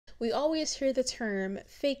we always hear the term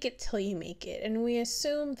fake it till you make it, and we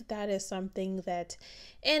assume that that is something that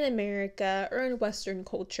in America or in Western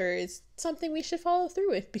culture is something we should follow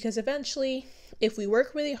through with, because eventually, if we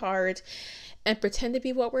work really hard and pretend to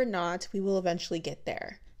be what we're not, we will eventually get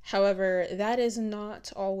there. However, that is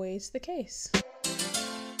not always the case.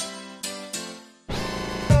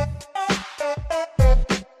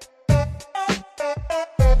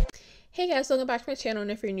 Hey guys, welcome back to my channel,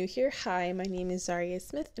 and if you're new here, hi, my name is Zhariya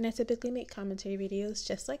Smith, and I typically make commentary videos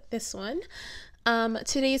just like this one.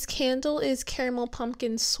 Today's candle is Caramel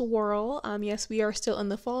Pumpkin Swirl. Yes, we are still in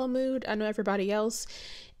the fall mood. I know everybody else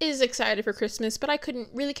is excited for Christmas, but I couldn't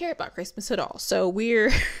really care about Christmas at all. So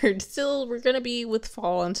we're gonna be with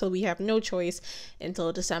fall until we have no choice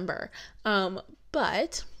until December.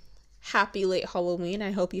 But happy late Halloween.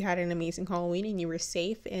 I hope you had an amazing Halloween and you were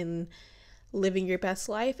safe in living your best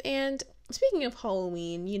life. And speaking of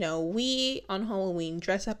Halloween, you know, we on Halloween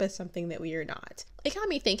dress up as something that we are not. It got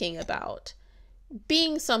me thinking about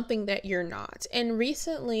being something that you're not. And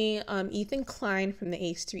recently, Ethan Klein from the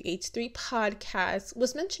H3H3 podcast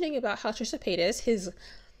was mentioning about how Trisha Paytas, his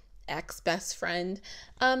ex-best friend,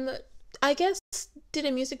 I guess did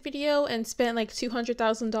a music video and spent like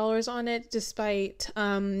 $200,000 on it, despite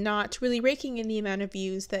not really raking in the amount of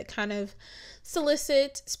views that kind of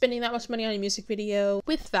solicit spending that much money on a music video.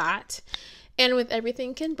 With that, and with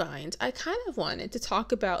everything combined, I kind of wanted to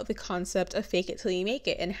talk about the concept of fake it till you make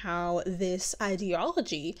it and how this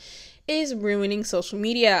ideology is ruining social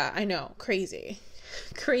media. I know, crazy,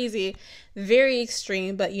 very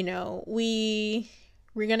extreme, but you know, we're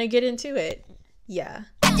gonna get into it. Yeah.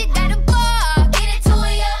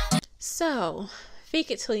 So,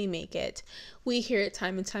 fake it till you make it. We hear it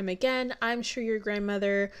time and time again. I'm sure your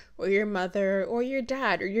grandmother or your mother or your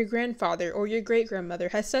dad or your grandfather or your great-grandmother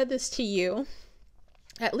has said this to you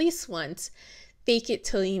at least once. Fake it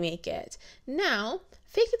till you make it. Now,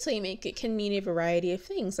 fake it till you make it can mean a variety of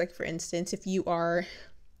things. Like, for instance, if you are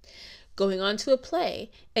going on to a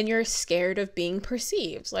play and you're scared of being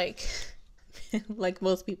perceived, like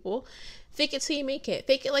most people, fake it till you make it.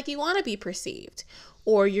 Fake it like you want to be perceived.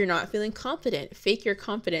 Or you're not feeling confident, fake your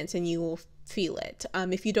confidence and you will feel it.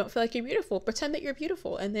 If you don't feel like you're beautiful, pretend that you're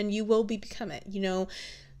beautiful and then you will become it. You know,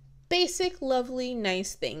 basic, lovely,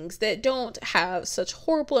 nice things that don't have such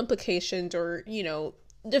horrible implications or, you know,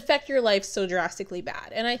 affect your life so drastically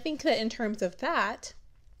bad. And I think that in terms of that,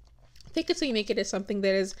 fake it till you make it is something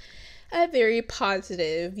that is a very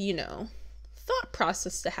positive, you know, thought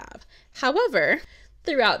process to have. However,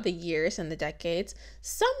 throughout the years and the decades,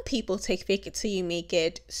 some people take fake it till you make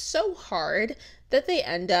it so hard that they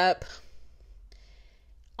end up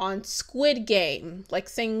on Squid Game, like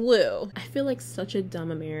saying woo. I feel like such a dumb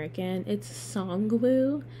American. It's song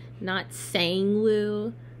woo, not saying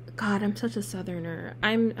woo. God, I'm such a southerner.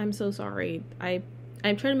 I'm so sorry. I'm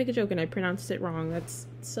trying to make a joke and I pronounced it wrong. That's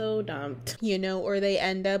so dumb. You know, or they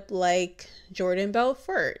end up like Jordan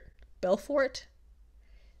Belfort.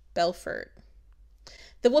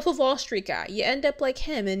 The Wolf of Wall Street guy. You end up like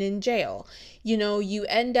him and in jail. You know, you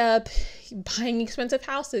end up buying expensive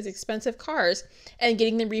houses, expensive cars, and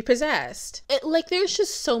getting them repossessed. Like, there's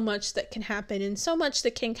just so much that can happen and so much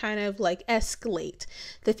that can kind of like escalate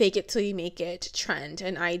the fake it till you make it trend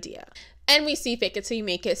and idea. And we see fake it till you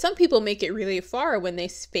make it. Some people make it really far when they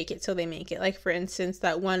fake it till they make it. Like, for instance,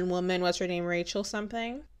 that one woman, what's her name, Rachel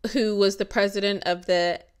something, who was the president of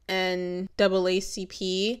the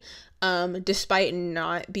NAACP, despite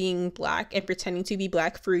not being black and pretending to be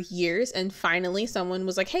black for years. And finally someone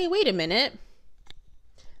was like, hey, wait a minute,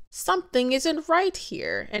 something isn't right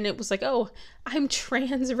here. And it was like, oh, I'm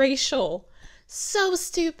transracial. So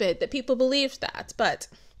stupid that people believed that. But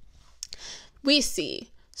we see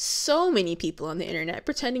so many people on the internet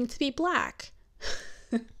pretending to be black.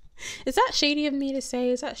 Is that shady of me to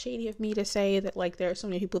say? Is that shady of me to say that like there are so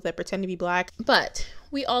many people that pretend to be black? But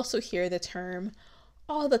we also hear the term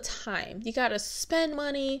all the time. You gotta spend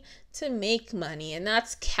money to make money, and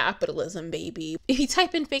that's capitalism, baby. If you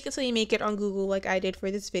type in fake it till you make it on Google like I did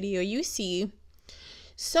for this video, you see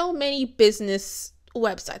so many business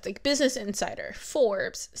websites like Business Insider,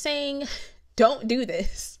 Forbes saying don't do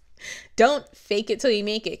this. Don't fake it till you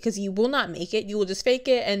make it, because you will not make it. You will just fake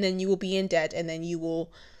it and then you will be in debt and then you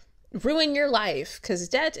will ruin your life, because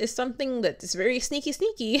debt is something that is very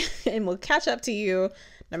sneaky and will catch up to you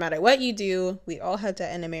no matter what you do. We all have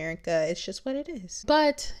debt in America. It's just what it is.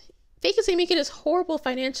 But fake it till you make it is horrible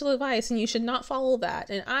financial advice, and you should not follow that.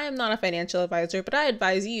 And I am not a financial advisor, but I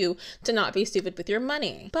advise you to not be stupid with your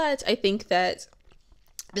money. But I think that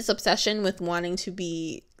this obsession with wanting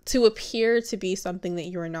to appear to be something that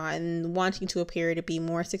you're not, and wanting to appear to be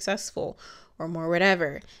more successful or more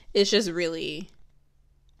whatever. It's just really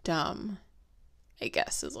dumb, I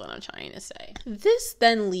guess is what I'm trying to say. This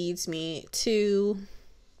then leads me to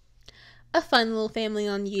a fun little family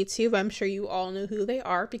on YouTube. I'm sure you all know who they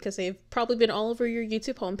are because they've probably been all over your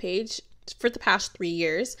YouTube homepage for the past 3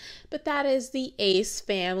 years, but that is the Ace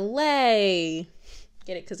Family.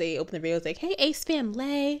 Get it? Because they open the videos like, hey, Ace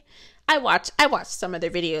Family. I watched some of their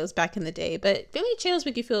videos back in the day, but family channels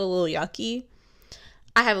make you feel a little yucky.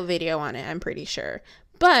 I have a video on it, I'm pretty sure.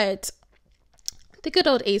 But the good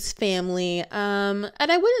old Ace Family, and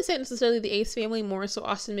I wouldn't say necessarily the Ace Family, more so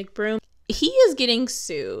Austin McBroom. He is getting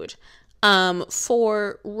sued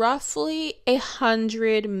for roughly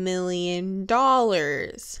 $100 million.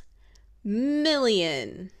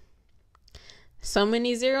 So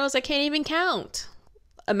many zeros I can't even count.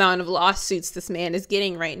 Amount of lawsuits this man is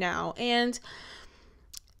getting right now. And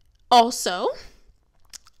also,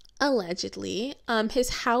 allegedly, his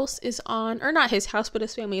house is on, or not his house, but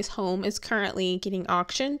his family's home is currently getting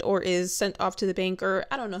auctioned or is sent off to the bank, or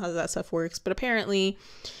I don't know how that stuff works, but apparently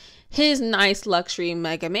his nice luxury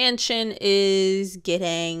mega mansion is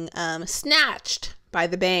getting snatched by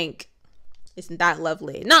the bank. Isn't that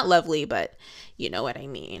lovely? Not lovely, but you know what I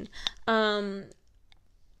mean.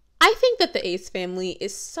 I think that the Ace Family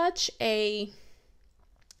is such a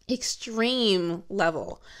extreme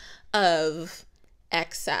level of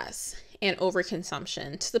excess and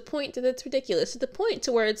overconsumption, to the point that it's ridiculous, to the point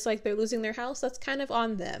to where it's like they're losing their house. That's kind of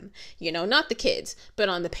on them, you know, not the kids, but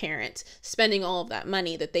on the parents spending all of that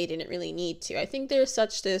money that they didn't really need to. I think there's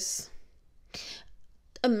such this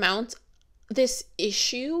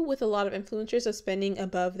issue with a lot of influencers of spending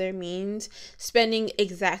above their means, spending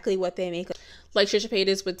exactly what they make. Like Trisha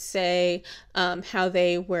Paytas would say, how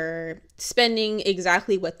they were spending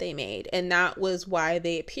exactly what they made, and that was why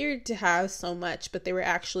they appeared to have so much, but they were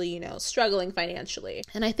actually, you know, struggling financially.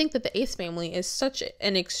 And I think that the Ace Family is such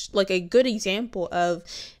a good example of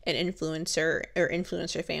an influencer or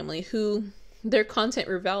influencer family who their content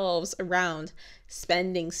revolves around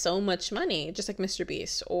spending so much money, just like Mr.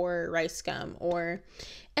 Beast or Rice Gum or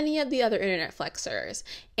any of the other internet flexers,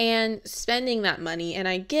 and spending that money. And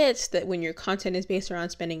I get that when your content is based around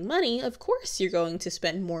spending money, of course you're going to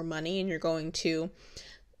spend more money and you're going to,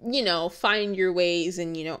 you know, find your ways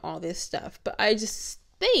and, you know, all this stuff. But I just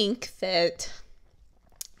think that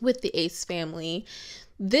with the Ace Family,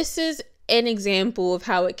 this is an example of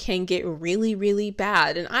how it can get really, really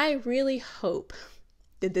bad. And I really hope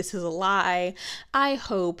that this is a lie. I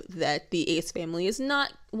hope that the Ace Family is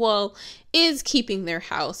keeping their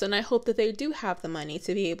house, and I hope that they do have the money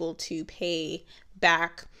to be able to pay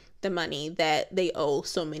back the money that they owe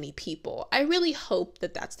so many people. I really hope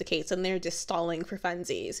that that's the case and they're just stalling for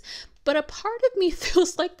funsies. But a part of me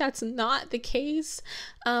feels like that's not the case.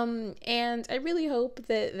 And I really hope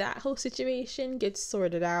that that whole situation gets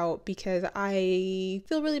sorted out, because I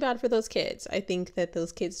feel really bad for those kids. I think that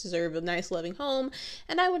those kids deserve a nice, loving home,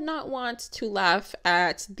 and I would not want to laugh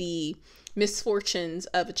at the misfortunes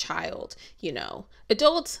of a child. You know,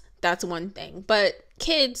 adults, that's one thing, but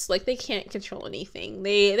kids, like, they can't control anything.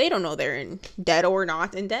 They don't know they're in debt or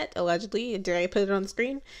not in debt, allegedly. Did I put it on the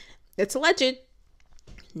screen? It's alleged.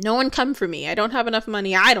 No one come for me. I don't have enough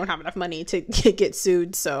money. I don't have enough money to get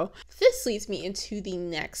sued. So this leads me into the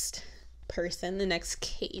next person, the next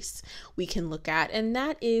case we can look at, and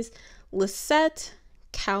that is Lisette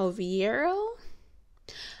Calviero.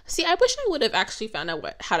 See, I wish I would have actually found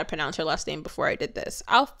out how to pronounce her last name before I did this.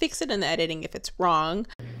 I'll fix it in the editing if it's wrong.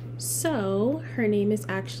 So her name is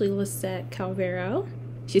actually Lisette Calviero.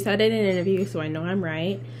 She said it in an interview, so I know I'm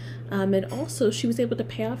right. And also she was able to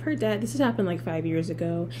pay off her debt. This has happened like 5 years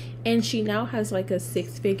ago. And she now has like a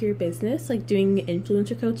 6-figure business, like doing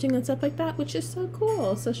influencer coaching and stuff like that, which is so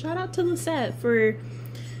cool. So shout out to Lisette for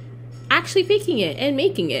actually faking it and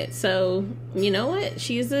making it. So you know what?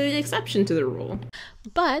 She's an exception to the rule.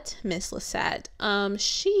 But Miss Lisette,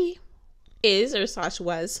 she is, or slash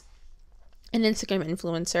was, an Instagram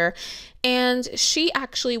influencer. And she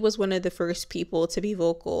actually was one of the first people to be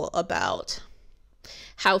vocal about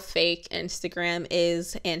how fake Instagram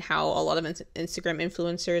is and how a lot of Instagram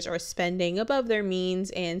influencers are spending above their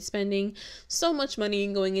means and spending so much money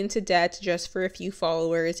and going into debt just for a few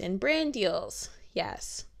followers and brand deals.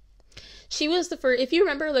 Yes. She was the first, if you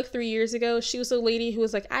remember, like 3 years ago, she was a lady who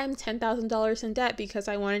was like, I'm $10,000 in debt because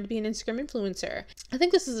I wanted to be an Instagram influencer. I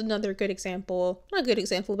think this is another good example, not a good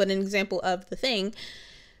example, but an example of the thing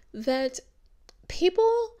that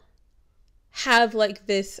people have, like,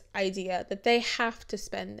 this idea that they have to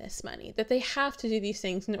spend this money, that they have to do these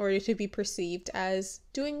things in order to be perceived as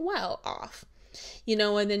doing well off.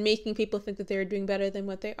 and then making people think that they're doing better than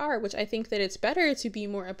what they are, which I think that it's better to be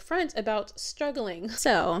more upfront about struggling.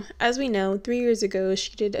 So, as we know, 3 years ago,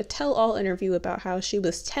 she did a tell-all interview about how she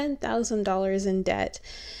was $10,000 in debt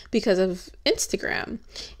because of Instagram,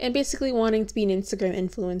 and basically wanting to be an Instagram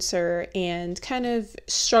influencer and kind of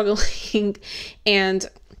struggling, and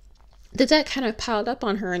the debt kind of piled up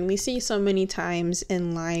on her. And we see so many times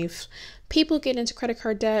in life, people get into credit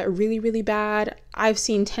card debt really, really bad. I've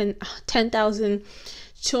seen 10,000,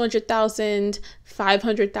 200,000,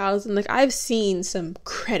 500,000. Like, I've seen some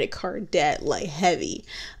credit card debt, like, heavy.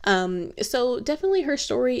 So definitely her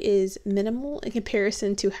story is minimal in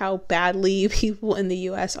comparison to how badly people in the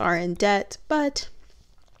US are in debt. But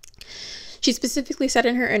she specifically said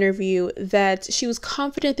in her interview that she was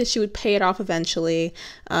confident that she would pay it off eventually,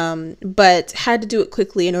 but had to do it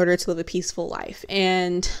quickly in order to live a peaceful life.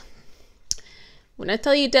 And when I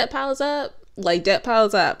tell you debt piles up, like, debt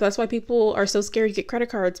piles up. That's why people are so scared to get credit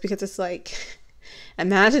cards, because it's like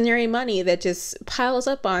imaginary money that just piles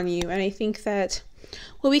up on you. And I think that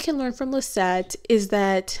what we can learn from Lisette is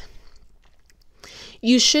that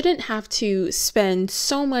you shouldn't have to spend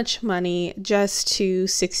so much money just to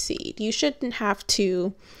succeed. You shouldn't have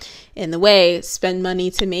to, in the way, spend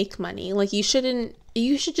money to make money. Like, you should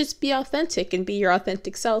just be authentic and be your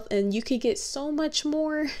authentic self, and you could get so much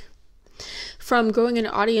more from growing an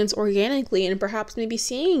audience organically and perhaps maybe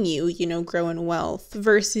seeing you, grow in wealth,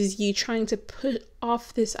 versus you trying to put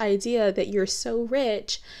off this idea that you're so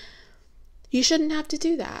rich. You shouldn't have to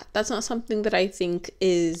do that. That's not something that I think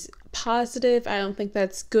is positive. I don't think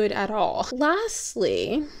that's good at all.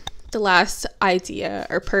 Lastly, the last idea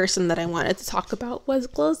or person that I wanted to talk about was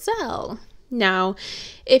glozell. Now,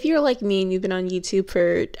 if you're like me and you've been on YouTube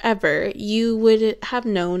forever, you would have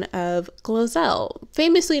known of glozell,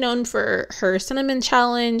 famously known for her cinnamon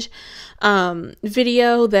challenge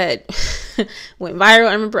video that went viral.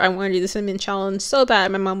 I remember I wanted to do the cinnamon challenge so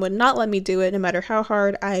bad. My mom would not let me do it, no matter how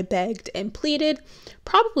hard I begged and pleaded,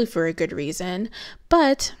 probably for a good reason.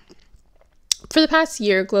 But for the past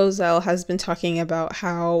year, glozell has been talking about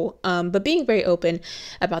how, but being very open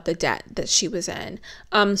about the debt that she was in.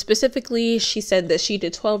 Specifically, she said that she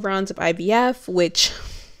did 12 rounds of IVF, which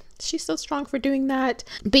she's so strong for doing that.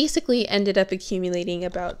 Basically ended up accumulating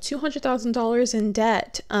about $200,000 in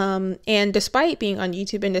debt. And despite being on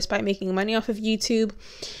YouTube and despite making money off of YouTube,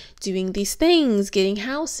 doing these things, getting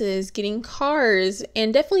houses, getting cars,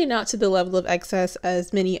 and definitely not to the level of excess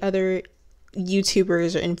as many other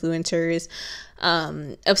YouTubers or influencers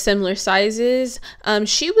of similar sizes,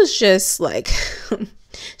 she was just like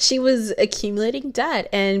she was accumulating debt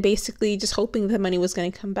and basically just hoping the money was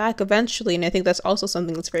going to come back eventually. And I think that's also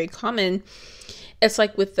something that's very common. It's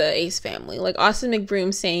like with the Ace family, like Austin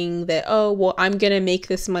McBroom saying that, oh, well, I'm gonna make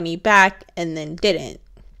this money back, and then didn't,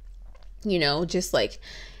 just like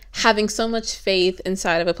having so much faith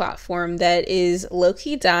inside of a platform that is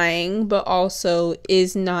low-key dying, but also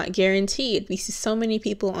is not guaranteed. We see so many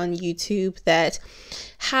people on YouTube that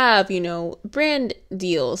have, brand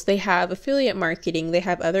deals, they have affiliate marketing, they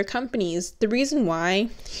have other companies. The reason why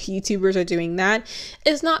YouTubers are doing that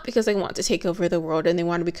is not because they want to take over the world and they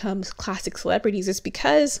want to become classic celebrities. It's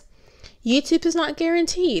because YouTube is not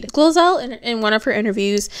guaranteed. glozell, in one of her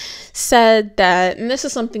interviews, said that, and this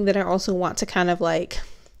is something that I also want to kind of like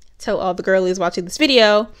tell all the girlies watching this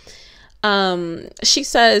video, she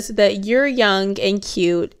says that you're young and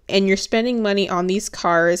cute and you're spending money on these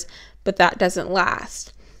cars, but that doesn't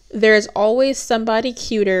last. There's always somebody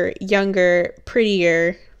cuter, younger,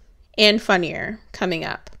 prettier, and funnier coming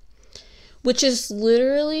up, which is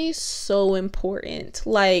literally so important.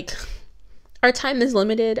 Like, our time is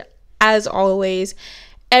limited, as always.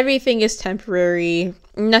 Everything is temporary,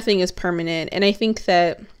 nothing is permanent. And I think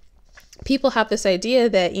that people have this idea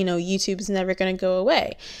that, YouTube is never going to go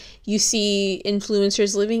away. You see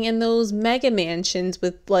influencers living in those mega mansions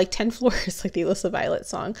with like 10 floors, like the Alyssa Violet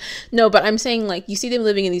song. No, but I'm saying, like, you see them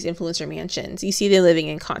living in these influencer mansions. You see them living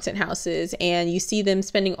in content houses, and you see them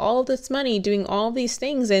spending all this money doing all these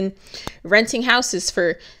things and renting houses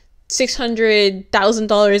for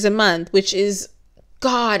 $600,000 a month, which is,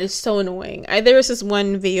 God, it's so annoying. There was this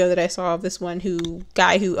one video that I saw of this one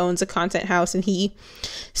guy who owns a content house, and he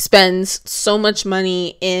spends so much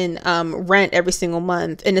money in rent every single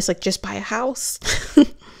month, and it's like, just buy a house.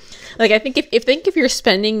 Like, I think if you're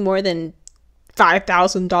spending more than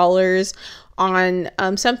 $5,000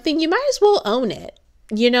 on something, you might as well own it.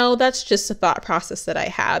 That's just a thought process that I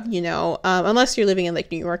have, unless you're living in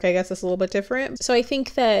like New York, I guess that's a little bit different. So I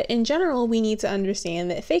think that in general, we need to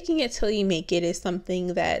understand that faking it till you make it is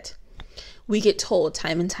something that We get told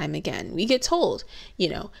time and time again, we get told, you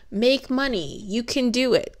know, make money, you can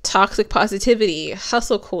do it, toxic positivity,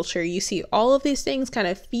 hustle culture. You see all of these things kind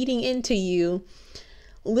of feeding into you,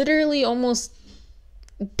 literally almost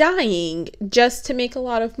dying just to make a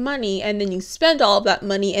lot of money. And then you spend all of that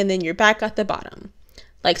money and then you're back at the bottom.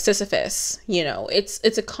 Like Sisyphus, you know, it's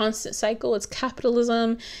a constant cycle. It's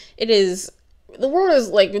capitalism. It is, the world is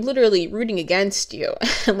like literally rooting against you.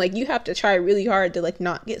 And like you have to try really hard to like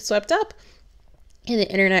not get swept up in the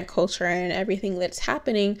internet culture and everything that's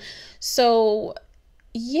happening. So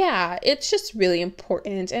yeah, it's just really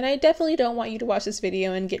important. And I definitely don't want you to watch this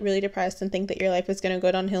video and get really depressed and think that your life is going to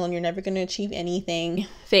go downhill and you're never going to achieve anything.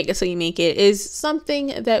 Fake it till you make it is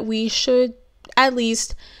something that we should at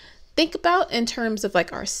least think about in terms of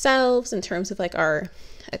like ourselves, in terms of like our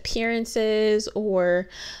appearances or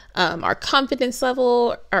our confidence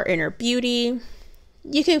level, our inner beauty.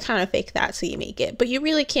 You can kind of fake that till you make it, but you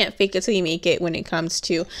really can't fake it till you make it when it comes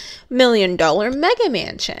to $1 million mega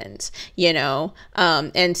mansions, you know,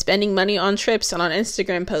 and spending money on trips and on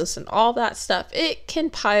Instagram posts and all that stuff. It can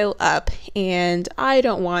pile up, and I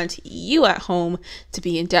don't want you at home to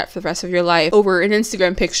be in debt for the rest of your life over an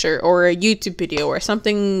Instagram picture or a YouTube video or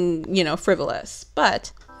something, you know, frivolous.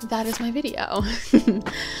 But that is my video.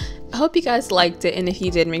 I hope you guys liked it, and if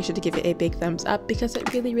you did, make sure to give it a big thumbs up because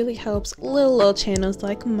it really helps little channels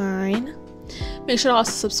like mine. Make sure to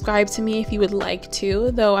also subscribe to me if you would like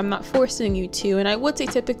to, though I'm not forcing you to. And I would say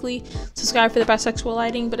typically subscribe for the bisexual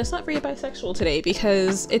lighting, but it's not very bisexual today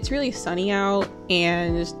because it's really sunny out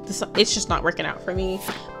and it's just not working out for me.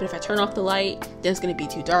 But if I turn off the light, then it's going to be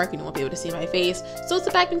too dark and you won't be able to see my face. So it's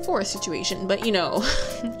a back and forth situation, but you know,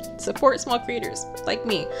 support small creators like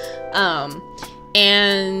me.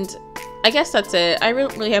 And I guess that's it. I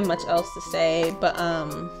don't really have much else to say, but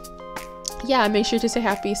yeah, make sure to stay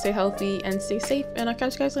happy, stay healthy, and stay safe, and I'll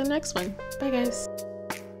catch you guys in the next one. Bye guys.